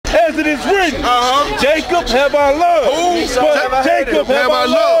as it is written, Jacob have I loved, but Jacob have I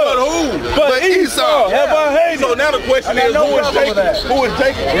loved, but Esau have I hated. So now the question is, who is Jacob? Who is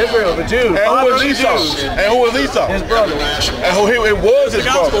Jacob? Israel, the Jews. And who is Esau? And who is Esau? His brother. And who it was his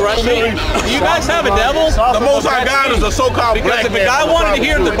brother. Right? Do you guys have a devil? The Most High God is a so-called black man. Because if a guy wanted to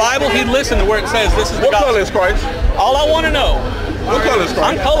hear the Bible, he'd listen to where it says this is the gospel. What color is Christ? All I want to know. What color is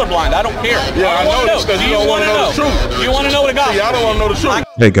Christ? I'm colorblind. I don't care. Yeah, I know this because you don't want to know the truth. You want to know the gospel? Yeah, I don't want to know the truth.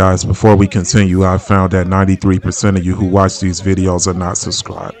 Hey guys, before we continue, I found that 93% of you who watch these videos are not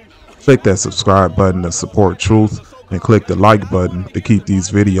subscribed. Click that subscribe button to support truth, and click the like button to keep these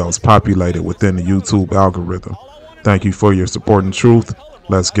videos populated within the YouTube algorithm. Thank you for your support and truth.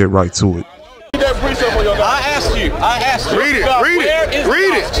 Let's get right to it. I asked you. Read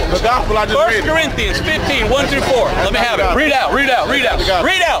it. The gospel I just read. 1 Corinthians 15, 1 through 4. Let me have it. Read out.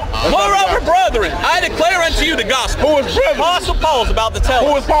 Moreover, brethren, I declare unto you the gospel. Who is brethren? Apostle Paul's about to tell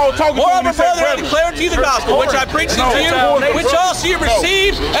us. Who is Paul talking to? Moreover, brethren, I declare unto you the gospel, which I preached unto you, which also you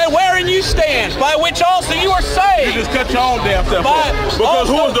received, and wherein you stand, by which also you are saved. You just cut your own damn self off. Because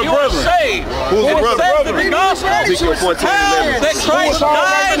who is the brethren? Who is the brethren? The gospel that Christ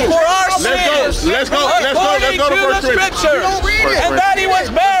died for our sins. Let's go to the scriptures, and that he was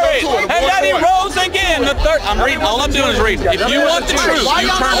buried, and that he rose again. The third, I'm reading. All I'm doing is reading. If you want the truth, you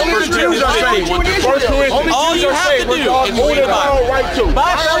turn to 1 Corinthians 15. All you have to do is read the Bible.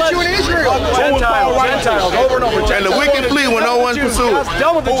 Gentiles, over and over. And the wicked flee when no one pursues.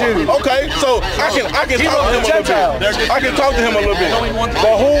 Done with the Jews. Okay, so I can talk to him a little bit. I can talk to him a little bit.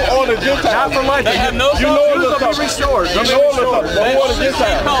 But who are the Gentiles? Not for life. They have no Jews will be restored. You know the but who are the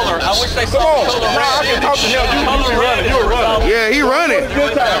Gentiles? I wish they Come on. Now I can talk to him. You a runner. Yeah, he running.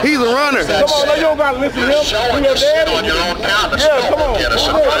 He's a runner. Come on, now you don't gotta listen to him. You your daddy? Yeah, come on.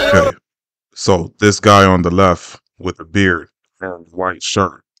 Okay, so this guy on the left with a beard and white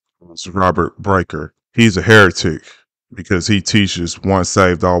shirt is Robert Breaker. He's a heretic because he teaches once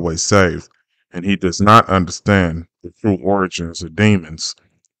saved, always saved, and he does not understand the true origins of demons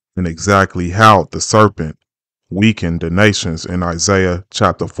and exactly how the serpent weakened the nations in Isaiah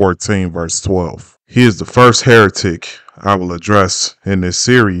chapter 14 verse 12. He is the first heretic I will address in this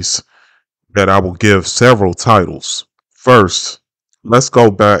series that I will give several titles. First, let's go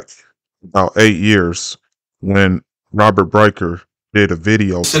back about 8 years when Robert Breaker did a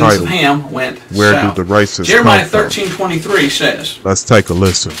video titled Ham went Where south. Do the Races Jeremiah Come From? 13:23 says, Let's take a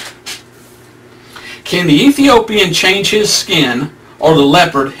listen. Can the Ethiopian change his skin, or the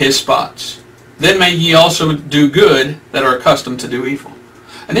leopard his spots? Then may ye also do good that are accustomed to do evil.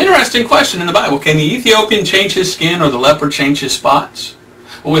 An interesting question in the Bible. Can the Ethiopian change his skin, or the leopard change his spots?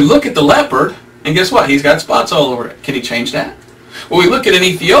 Well, we look at the leopard, and guess what? He's got spots all over it. Can he change that? Well, we look at an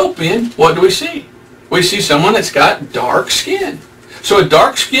Ethiopian, what do we see? We see someone that's got dark skin. So a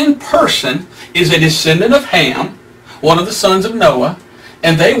dark-skinned person is a descendant of Ham, one of the sons of Noah,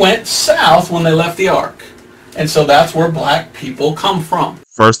 and they went south when they left the ark. And so that's where black people come from.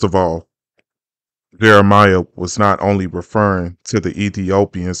 First of all, Jeremiah was not only referring to the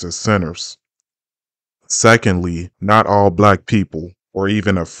Ethiopians as sinners. Secondly, not all black people, or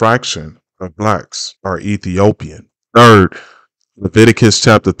even a fraction of blacks, are Ethiopian. Third, Leviticus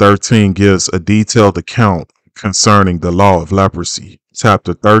chapter 13 gives a detailed account concerning the law of leprosy.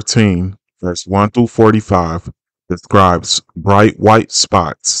 Chapter 13, verse 1 through 45, describes bright white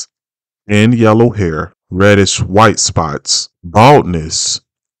spots and yellow hair, reddish white spots, baldness,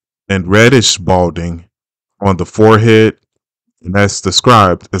 and reddish balding on the forehead, and that's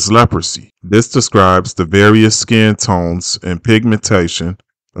described as leprosy. This describes the various skin tones and pigmentation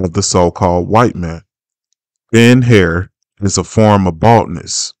of the so-called white man. Thin hair is a form of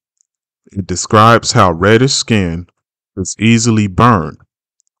baldness. It describes how reddish skin is easily burned,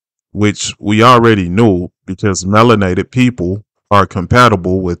 which we already knew because melanated people are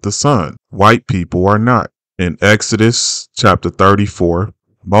compatible with the sun. White people are not. In Exodus chapter 34,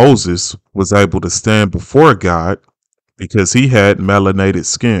 Moses was able to stand before God because he had melanated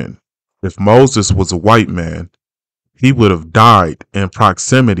skin. If Moses was a white man, he would have died in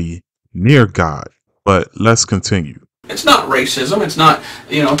proximity near God. But let's continue. It's not racism. It's not,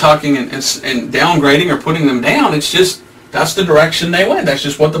 talking and downgrading or putting them down. It's just, that's the direction they went. That's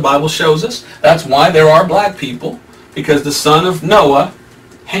just what the Bible shows us. That's why there are black people, because the son of Noah,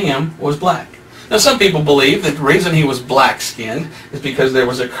 Ham, was black. Now, some people believe that the reason he was black-skinned is because there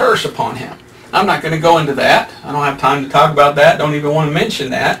was a curse upon him. I'm not going to go into that. I don't have time to talk about that. Don't even want to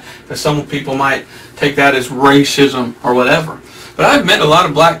mention that, because some people might take that as racism or whatever. But I've met a lot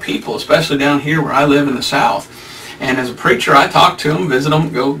of black people, especially down here where I live in the South. And as a preacher, I talk to them, visit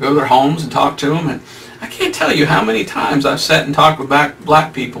them, go to their homes and talk to them. And I can't tell you how many times I've sat and talked with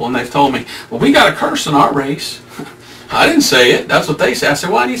black people and they've told me, well, we got a curse in our race. I didn't say it. That's what they say. I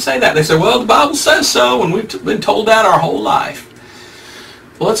said, why do you say that? They said, well, the Bible says so, and we've been told that our whole life.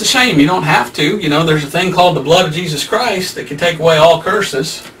 Well, it's a shame. You don't have to. You know, there's a thing called the blood of Jesus Christ that can take away all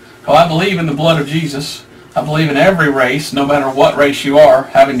curses. Oh, I believe in the blood of Jesus. I believe in every race, no matter what race you are,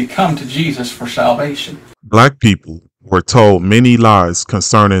 having to come to Jesus for salvation. Black people were told many lies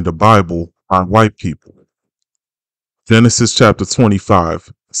concerning the Bible by white people. Genesis chapter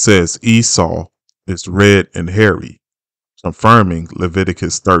 25 says Esau is red and hairy, confirming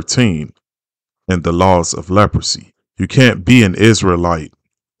Leviticus 13 and the laws of leprosy. You can't be an Israelite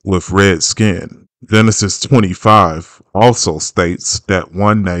with red skin. Genesis 25 also states that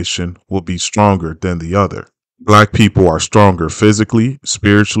one nation will be stronger than the other. Black people are stronger physically,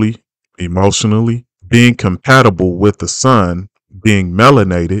 spiritually, emotionally. Being compatible with the sun, being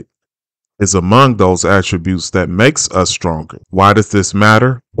melanated, is among those attributes that makes us stronger. Why does this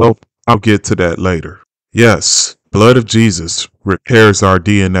matter? Well, I'll get to that later. Yes, blood of Jesus repairs our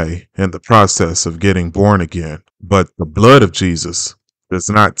DNA in the process of getting born again, but the blood of Jesus does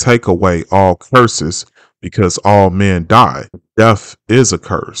not take away all curses because all men die. Death is a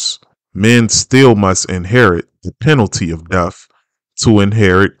curse. Men still must inherit the penalty of death to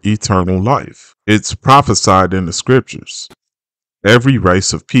inherit eternal life. It's prophesied in the scriptures. Every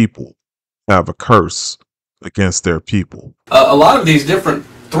race of people have a curse against their people. A lot of these different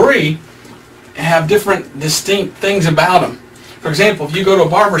three have different distinct things about them. For example, if you go to a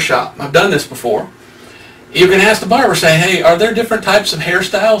barber shop, I've done this before, you can ask the barber, say, hey, are there different types of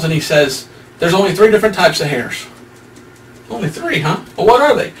hairstyles? And he says, there's only 3 different types of hairs. Only 3, huh? Well, what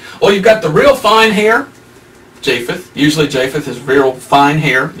are they? Well, you've got the real fine hair, Japheth. Usually Japheth is real fine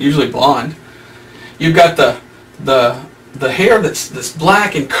hair, usually blonde. You've got the hair that's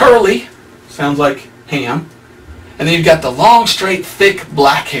black and curly, sounds like Ham. And then you've got the long, straight, thick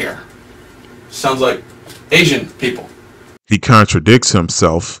black hair. Sounds like Asian people. He contradicts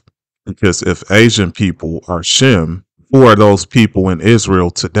himself because if Asian people are Shem, who are those people in Israel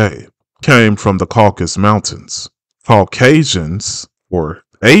today? Came from the Caucasus Mountains. Caucasians or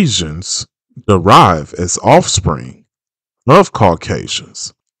Asians derive as offspring of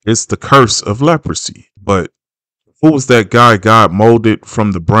Caucasians. It's the curse of leprosy. But who was that guy God molded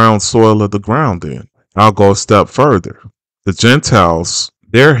from the brown soil of the ground then? I'll go a step further. The Gentiles,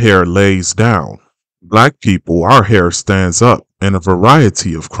 their hair lays down. Black people, our hair stands up in a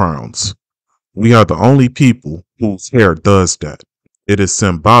variety of crowns. We are the only people whose hair does that. It is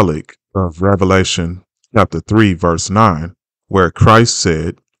symbolic of Revelation chapter 3, verse 9, where Christ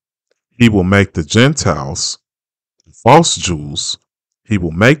said, he will make the Gentiles, false Jews, he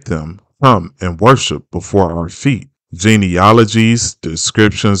will make them come and worship before our feet. Genealogies,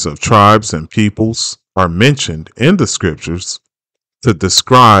 descriptions of tribes and peoples are mentioned in the scriptures to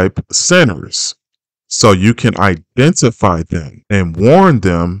describe sinners, so you can identify them and warn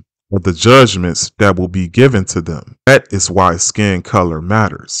them of the judgments that will be given to them. That is why skin color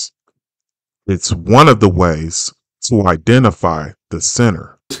matters. It's one of the ways to identify the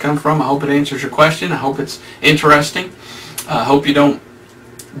sinner. Come from. I hope it answers your question. I hope it's interesting. I hope you don't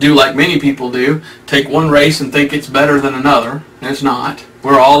do like many people do, take one race and think it's better than another. It's not.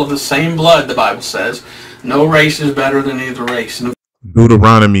 We're all of the same blood, the Bible says. No race is better than either race.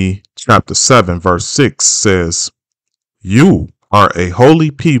 Deuteronomy chapter 7 verse 6 says, you are a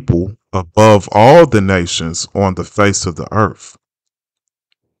holy people above all the nations on the face of the earth.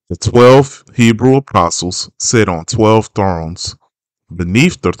 The 12 Hebrew apostles sit on 12 thrones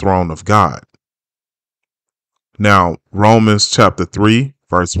beneath the throne of God. Now, Romans chapter 3,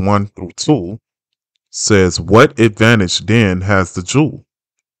 verse 1 through 2 says, what advantage then has the Jew?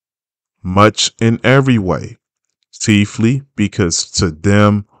 Much in every way, chiefly because to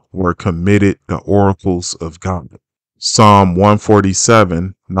them were committed the oracles of God. Psalm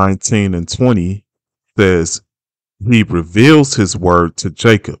 147, 19 and 20 says, he reveals his word to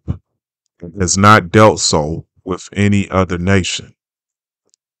Jacob and has not dealt so with any other nation.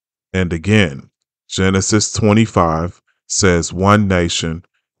 And again, Genesis 25 says one nation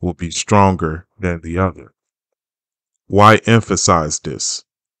will be stronger than the other. Why emphasize this?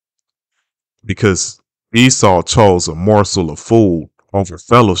 Because Esau chose a morsel of food over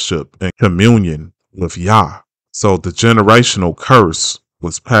fellowship and communion with Yah. So the generational curse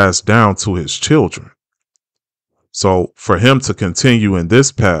was passed down to his children. So for him to continue in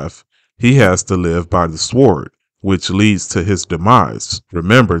this path, he has to live by the sword, which leads to his demise.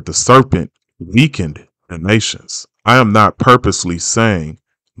 Remember, the serpent weakened the nations. I am not purposely saying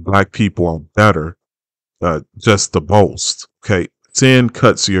black people are better just to boast. Okay, sin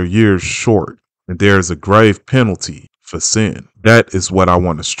cuts your years short. and there is a grave penalty for sin. That is what I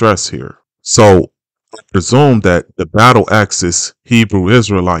want to stress here. So I presume that the Battle Axis Hebrew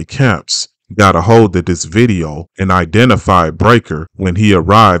Israelite camps got a hold of this video and identified Breaker when he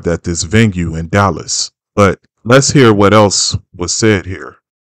arrived at this venue in Dallas. But let's hear what else was said here.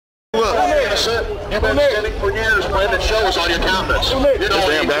 You've been sinning for years, friend, it shows on your countenance. You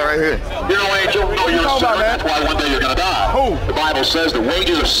know, guy right here. You know, Angel, no, you're a sinner, that's why one day you're going to die. The Bible says the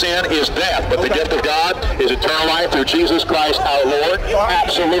wages of sin is death, but the gift of God is eternal life through Jesus Christ our Lord.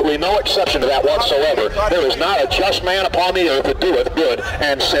 Absolutely no exception to that whatsoever. There is not a just man upon the earth that doeth good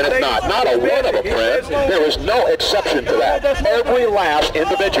and sinneth not. Not a one of them, friend. There is no exception to that. Every last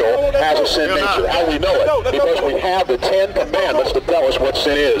individual has a sin nature. How we know it? Because we have the 10 Commandments to tell us what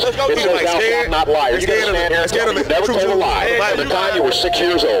sin is. It says thou shalt not lie. You're going to stand here and tell me you never told a lie from the time you were 6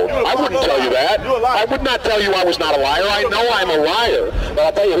 years old. I wouldn't tell you that. I would not tell you I was not a liar. I know I'm a liar. But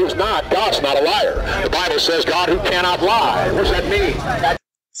I'll tell you who's not. God's not a liar. The Bible says God who cannot lie. What does that mean?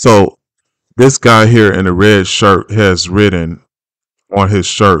 So this guy here in the red shirt has written on his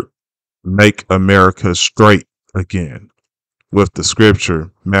shirt, "Make America Straight Again," with the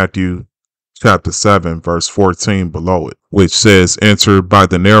scripture Matthew chapter 7 verse 14 below it, which says, "Enter by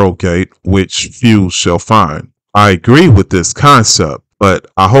the narrow gate, which few shall find." I agree with this concept, but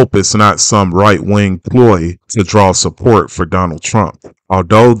I hope it's not some right-wing ploy to draw support for Donald Trump.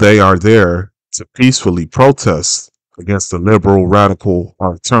 Although they are there to peacefully protest against the liberal, radical,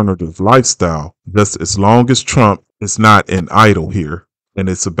 alternative lifestyle, just as long as Trump is not an idol here, and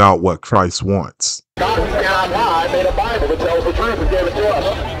it's about what Christ wants. God who cannot lie made a Bible that tells the truth and gave it to us.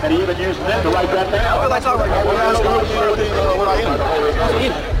 And he even used men to write that down. That's all right.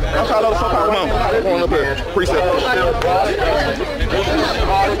 I'm trying to know some kind of going up here. Precept.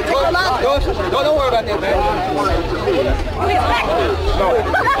 Don't worry about that, man. No,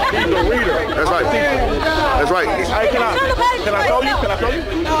 he's a reader. That's right. That's right. Hey, can I show you? Can I show you?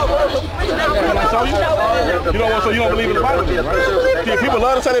 Can I show you? You don't want, so you don't believe in the Bible, right? See, people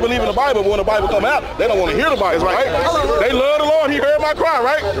love to say they believe in the Bible, but when the Bible come out, they don't want to hear the Bible, right? They love the Lord. He heard my cry,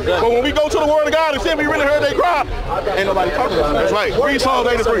 right? But when we go to the Word of God and see if we really heard they cry, ain't nobody talking about it. That's right. Read Psalm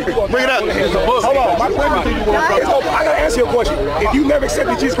 83. Bring it up. Hold on. My question to you was, I gotta ask you a question. If you never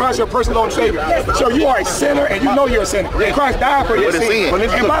accepted Jesus Christ as your personal Lord and Savior, so you are a sinner and you know you're a sinner, and Christ died for your sin.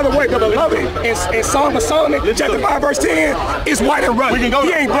 And by the way, the beloved in Song of Solomon, chapter 5, verse 10, is white and ruddy. We can go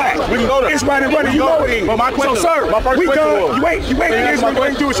there. He ain't black. We can go there. It's white and ruddy. You know it is. But my question, so, sir, my first we question go. was, You ain't Israel. You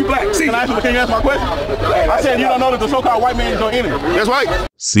ain't Jewish. You black. See, can you answer my question? I said you don't know that the so-called white man is your enemy. That's right.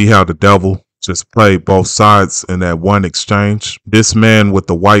 See how the devil just played both sides in that one exchange? This man with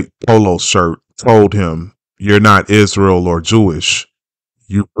the white polo shirt told him, "You're not Israel or Jewish,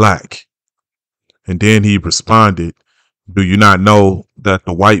 you black." And then he responded, "Do you not know that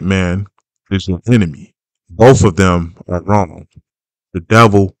the white man is your enemy?" Both of them are wrong. The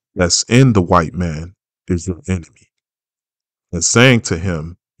devil that's in the white man is your enemy. And saying to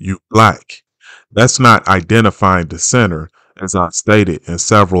him, "You black," that's not identifying the sinner, as I stated in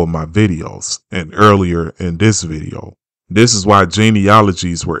several of my videos and earlier in this video. This is why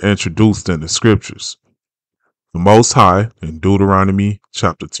genealogies were introduced in the scriptures. The Most High in Deuteronomy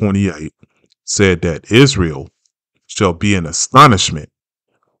chapter 28 said that Israel shall be an astonishment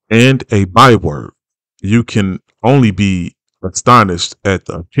and a byword. You can only be astonished at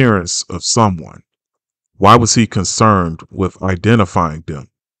the appearance of someone. Why was he concerned with identifying them?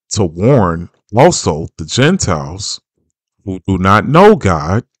 To warn also the Gentiles who do not know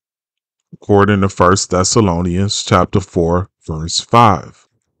God, according to 1 Thessalonians chapter 4, verse 5.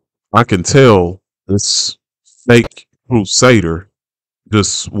 I can tell this fake crusader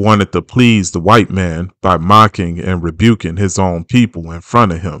just wanted to please the white man by mocking and rebuking his own people in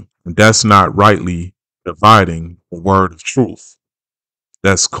front of him. And that's not rightly dividing the word of truth.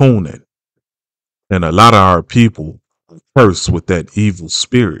 That's cooning. And a lot of our people are cursed with that evil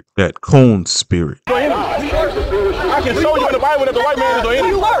spirit, that coon spirit. I can show you in the Bible that the white man is your enemy.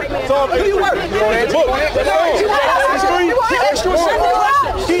 Who you work? It's a book.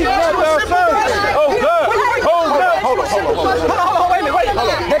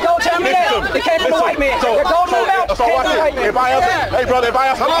 They're going to tell me that. They came from the white man. They're going to mouth. So watch this. If I answer, hey brother, if I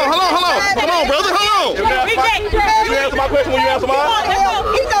answer, Hold on, brother, hold on. You answer my question when you answer mine.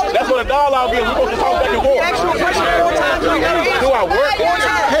 That's what a dialogue is. We're supposed to talk back and forth. Do I work?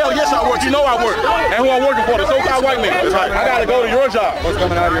 Hell yes, I work. You you know I work and who I'm working for, the so-called white man. I got to go to your job.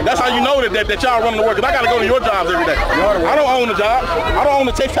 That's how you know that y'all running the work, because I got to go to your jobs every day. I don't own the job. I don't own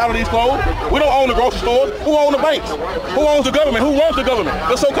the textile of these clothes. We don't own the grocery stores. Who owns the banks? Who owns the government? Who runs the government?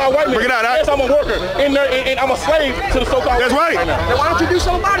 The so-called white man. Bring it out, yes, I'm a worker in there, and I'm a slave to the so-called. That's right. Then why don't you do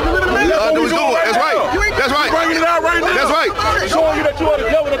something about it? You live in America. That's right. That's right. Bringing it out right now. That's right. Showing you that you are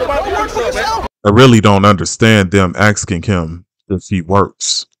the devil that the Bible works on, man. I really don't understand them asking him if he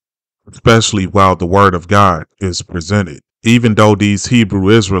works, especially while the word of God is presented. Even though these Hebrew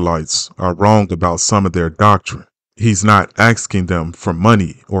Israelites are wrong about some of their doctrine, he's not asking them for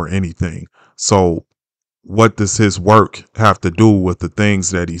money or anything. So what does his work have to do with the things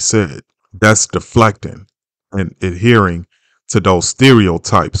that he said? That's deflecting and adhering to those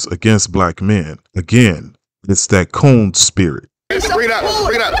stereotypes against black men. Again, it's that coon spirit. Bring it out.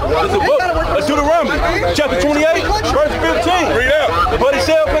 Bring it out. It's a book. Deuteronomy, chapter 28, verse 15. Read out. But it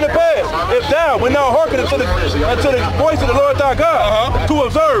shall come to pass, if thou wilt not hearken unto the voice of the Lord thy God, to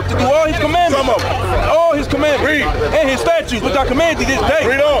observe, to do all his commandments, all his commandments, and his statutes, which I command thee this day,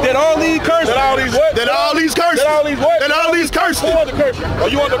 that all these curses, That all these curses. Who under curse? Are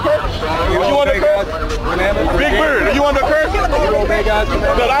you under curse? Are you under curse? Big Bird, are you under curse?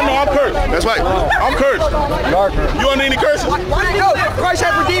 Because I know I'm cursed. That's right. I'm cursed. You under any curses? No, Christ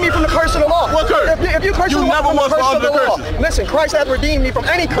has redeemed me from the curse of the law. What curse? If you curse You the law never from the was curse of under the law. curses. Listen, Christ has redeemed me from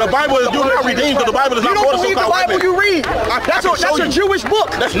any curse. The Bible is you not redeemed, because the Bible is not for the You don't believe the so-called white Bible man. you read. That's a Jewish book.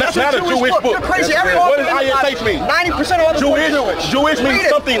 That's not a Jewish book. You're crazy. What does ISH mean? 90% of the Jewish. Jewish means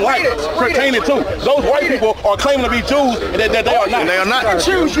something like pertaining to. Those white people are claiming to be Jews that they are not. They are not.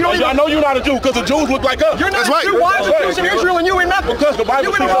 Jews. I know you're not a Jew, because the Jews look like us. You're not That's right. a Jew. Why is the Jews in Israel and you in nothing? Because the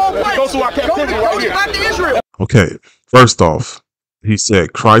Bible you in the wrong place. goes through our captivity right here. Go back to Israel. Okay, first off, he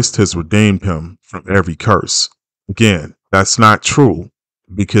said Christ has redeemed him from every curse. Again, that's not true,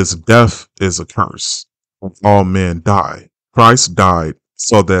 because death is a curse. All men die. Christ died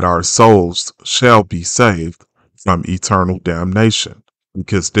so that our souls shall be saved from eternal damnation,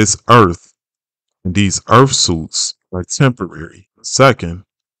 because this earth and these earth suits are temporary. Second,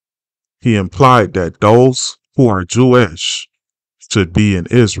 he implied that those who are Jewish should be in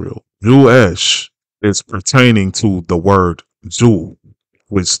Israel. Jewish is pertaining to the word Jew,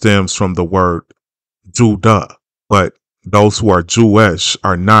 which stems from the word Judah. But those who are Jewish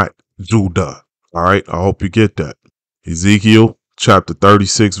are not Judah. All right, I hope you get that. Ezekiel chapter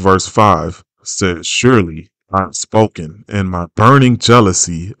 36 verse 5 says, surely I have spoken in my burning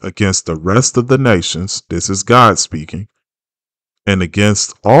jealousy against the rest of the nations, this is God speaking, and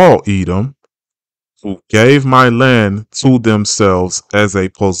against all Edom, who gave my land to themselves as a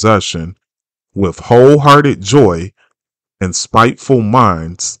possession with wholehearted joy and spiteful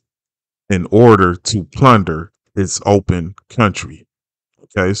minds, in order to plunder its open country.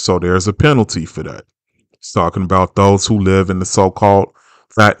 Okay, so there's a penalty for that. It's talking about those who live in the so-called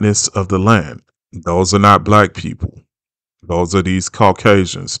fatness of the land. Those are not black people. Those are these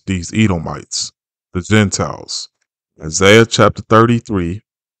Caucasians, these Edomites, the Gentiles. Isaiah chapter 33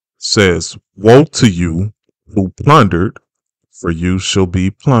 says, woe to you who plundered, for you shall be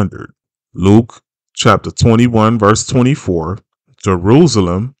plundered. Luke chapter 21 verse 24,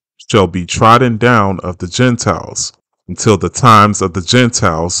 Jerusalem shall be trodden down of the Gentiles until the times of the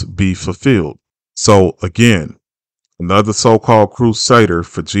Gentiles be fulfilled. So again, another so-called crusader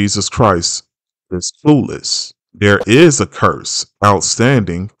for Jesus Christ is clueless. There is a curse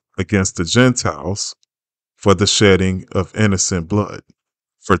outstanding against the Gentiles for the shedding of innocent blood,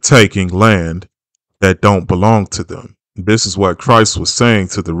 for taking land that don't belong to them. This is what Christ was saying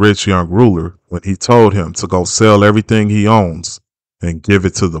to the rich young ruler when he told him to go sell everything he owns and give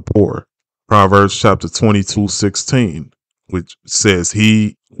it to the poor. Proverbs chapter 22:16, which says,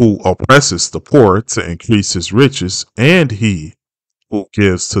 he who oppresses the poor to increase his riches, and he who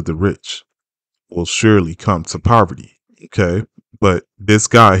gives to the rich will surely come to poverty. Okay, but this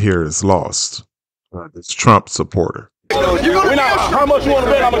guy here is lost. This Trump supporter. How much you want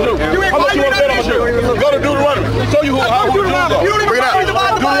to bet I'm a Jew? How much you want to bet I'm a Jew? Go to Deuteronomy. Show you how Jews are. Bring it out.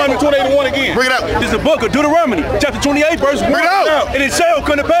 Deuteronomy 28:1 again. Bring it out. This is the book of Deuteronomy, chapter 28, verse 1. Bring it out. And it shall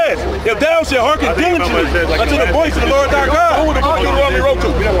come to pass, if thou shalt hearken diligently unto the voice of the Lord thy God. Who was the book of Deuteronomy wrote to?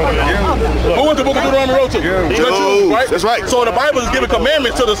 Who was the book of Deuteronomy wrote to? Jews. Right? That's right. So the Bible is giving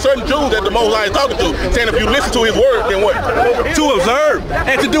commandments to the certain Jews that the Most High is talking to, saying if you listen to his word, then what? To observe,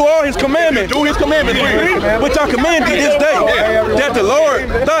 and to do all his commandments. Do his commandments. Which I command thee this day, that the Lord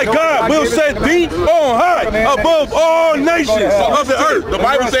thy God will set thee on high above all nations of the earth. The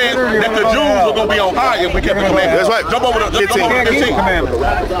Bible says that the Jews were going to be on high if we kept the commandments. That's right. Jump over to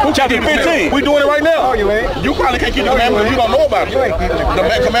 15. Chapter 15. We doing it right now. You probably can't keep the commandments if you don't know about it.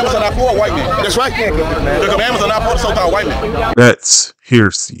 The commandments are not for a white man. That's right. The commandments are not for the so-called white man. That's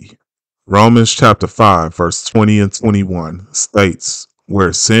heresy. Romans chapter 5, verse 20 and 21 states,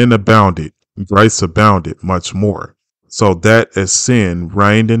 where sin abounded, grace abounded much more, so that as sin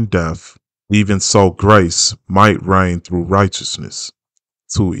reigned in death, even so grace might reign through righteousness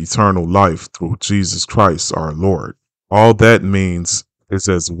to eternal life through Jesus Christ our Lord. All that means is,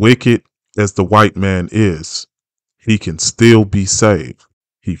 as wicked as the white man is, he can still be saved.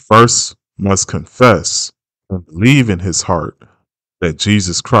 He first must confess and believe in his heart that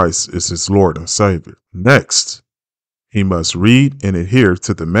Jesus Christ is his Lord and Savior. Next, he must read and adhere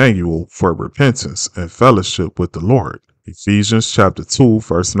to the manual for repentance and fellowship with the Lord. Ephesians chapter 2,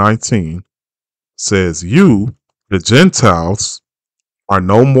 verse 19 says, "You, the Gentiles, are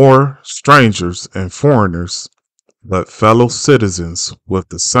no more strangers and foreigners, but fellow citizens with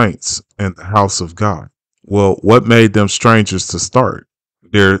the saints in the house of God." Well, what made them strangers to start?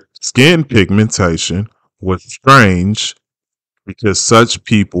 Their skin pigmentation was strange because such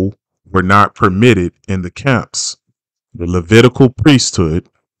people were not permitted in the camps. The Levitical priesthood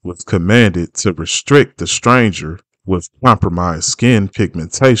was commanded to restrict the stranger with compromised skin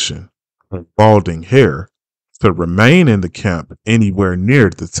pigmentation and balding hair to remain in the camp anywhere near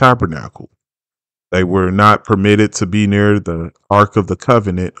the tabernacle. They were not permitted to be near the Ark of the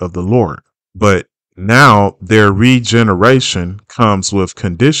Covenant of the Lord. But now their regeneration comes with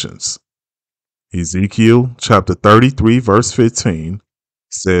conditions. Ezekiel chapter 33, verse 15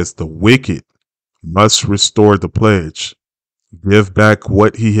 says, "The wicked must restore the pledge, give back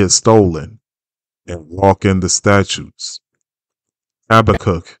what he has stolen, and walk in the statutes."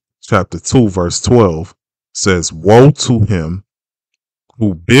 Habakkuk chapter 2, verse 12 says, "Woe to him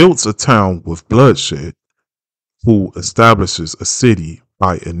who builds a town with bloodshed, who establishes a city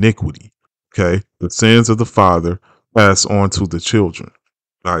by iniquity." Okay, the sins of the father pass on to the children.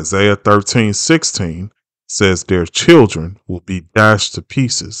 Isaiah 13:16 says, "Their children will be dashed to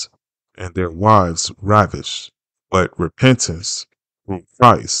pieces and their wives ravished." But repentance through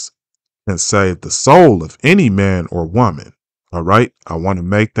Christ can save the soul of any man or woman. All right, I want to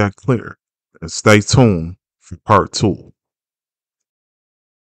make that clear. And stay tuned for part 2.